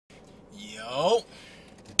Yo.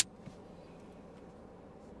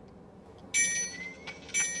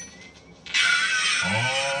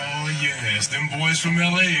 Oh, yes, them boys from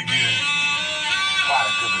LA again.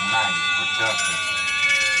 Product of the 90s production.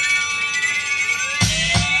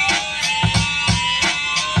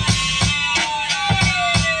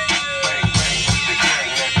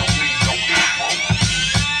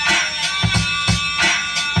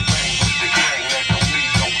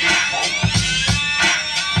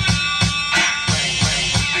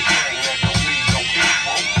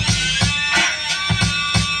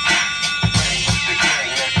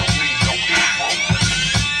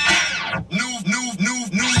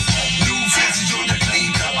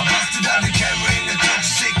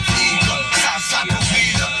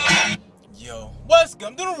 What's good?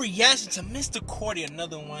 I'm doing a reaction to Mr.Kordy,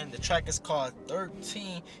 another one. The track is called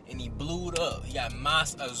 13, and he blew it up. He got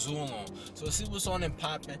Mas Azul on. So let's see what's on and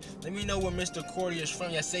popping. Let me know where Mr.Kordy is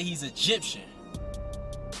from. Y'all say he's Egyptian.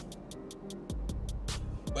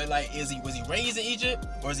 But like, was he raised in Egypt,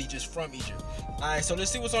 or is he just from Egypt? Alright, so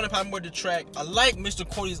let's see what's on and popping with the track. I like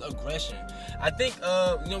Mr.Kordy's aggression. I think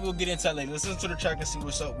we'll get into that later. Let's listen to the track and see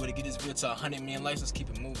what's up with it. Get this video to 100 million likes. Let's keep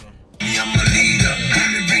it moving. I'm a leader,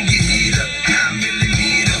 wanna bring your heat up, 9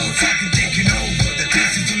 millimeters, fucking taking over, the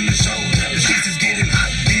pieces on the shoulder, the streets is getting hot,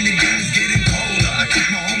 and the game is getting colder, I keep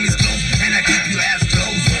my homies close, and I keep your ass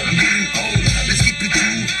closer, I'm getting older, let's keep it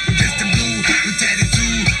true, we dressed in blue, we tatted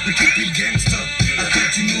too, we keep it gangster, I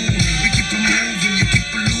thought you knew, we keep it moving, you keep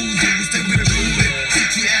it losing, we stay with it, sit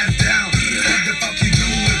your ass down, what the fuck you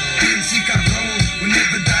doing, didn't see Caron, we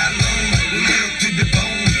never die alone, we live to the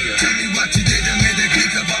bone, tell me what you did, I made a click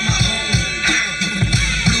up on my own.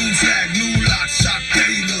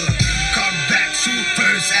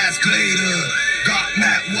 Got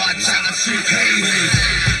Matt, watch out, I shoot haters.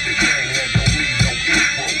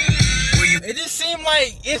 It just seemed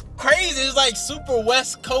like it's crazy. It's like super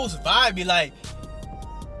West Coast vibe. Like,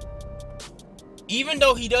 even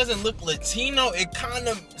though he doesn't look Latino, it kind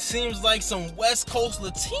of seems like some West Coast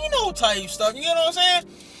Latino type stuff. You know what I'm saying?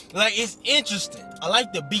 Like, it's interesting. I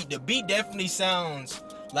like the beat. The beat definitely sounds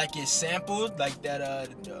like it's sampled, like that.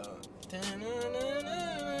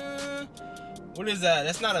 What is that?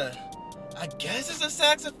 That's not a. I guess it's a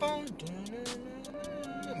saxophone.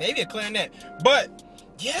 Maybe a clarinet. But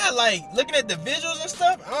yeah, like looking at the visuals and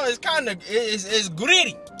stuff, it's kind of it's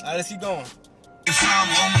gritty. Alright, let's keep going. Where you from,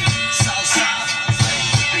 homie?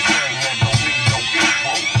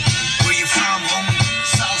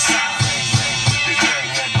 Southside.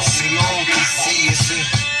 Simone, see.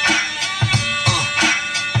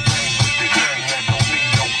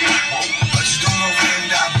 What you doing over in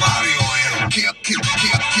that barrio, yo? ¿Qué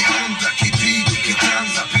onda? ¿Qué pido? ¿Qué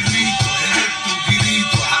tranza, perrito? هربت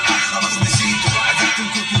وجريت وحقق خلاص نسيته عدت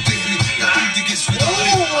الكتب وتهري كان عندي جسم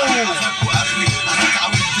ضهري أخاك وآخري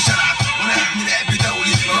هتعود في شرعك وأنا ابن لعب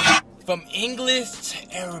دولي. From English to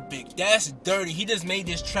Arabic, that's dirty. He just made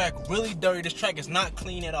this track really dirty. This track is not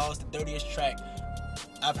clean at all. It's the dirtiest track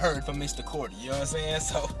I've heard from Mr.Kordy. You know what I'm saying?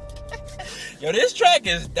 So, yo, this track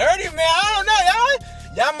is dirty, man. I don't know,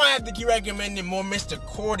 y'all might have to keep recommending more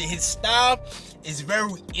Mr.Kordy. His style is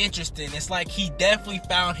very interesting. It's like he definitely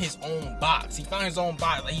found his own box. He found his own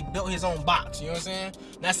box. Like, he built his own box. You know what I'm saying?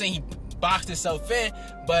 Not saying he boxed himself in,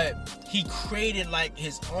 but he created like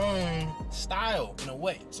his own style in a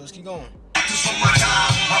way. So let's keep going.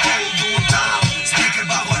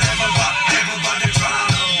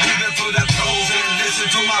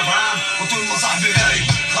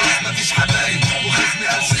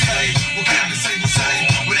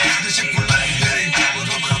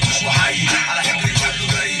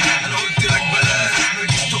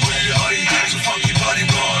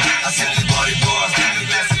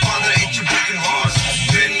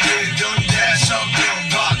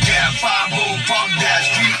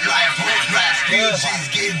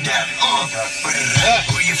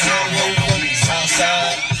 Where you from, homie?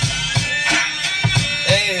 Southside.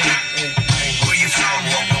 Hey. Where you from,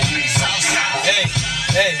 homie? Southside.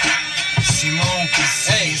 Hey. Simone,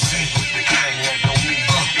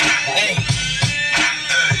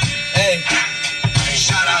 Hey.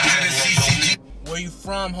 Shout out to the CCG. Where you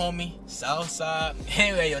from, homie? Southside.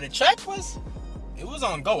 Anyway, yo, the track was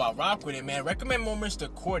on go. I rock with it, man. Recommend more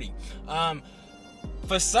Mr.Kordy.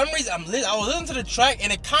 For some reason, I was listening to the track,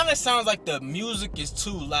 and it kind of sounds like the music is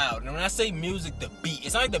too loud. And when I say music, the beat.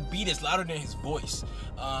 It's not like the beat is louder than his voice.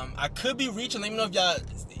 I could be reaching. Let me know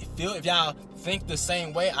if y'all think the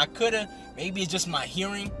same way. I coulda. Maybe it's just my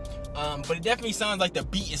hearing. But it definitely sounds like the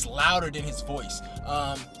beat is louder than his voice.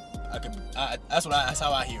 That's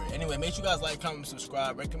how I hear it. Anyway, make sure you guys like, comment,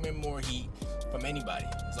 subscribe. Recommend more heat from anybody,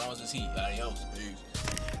 as long as it's heat. Adios. Peace.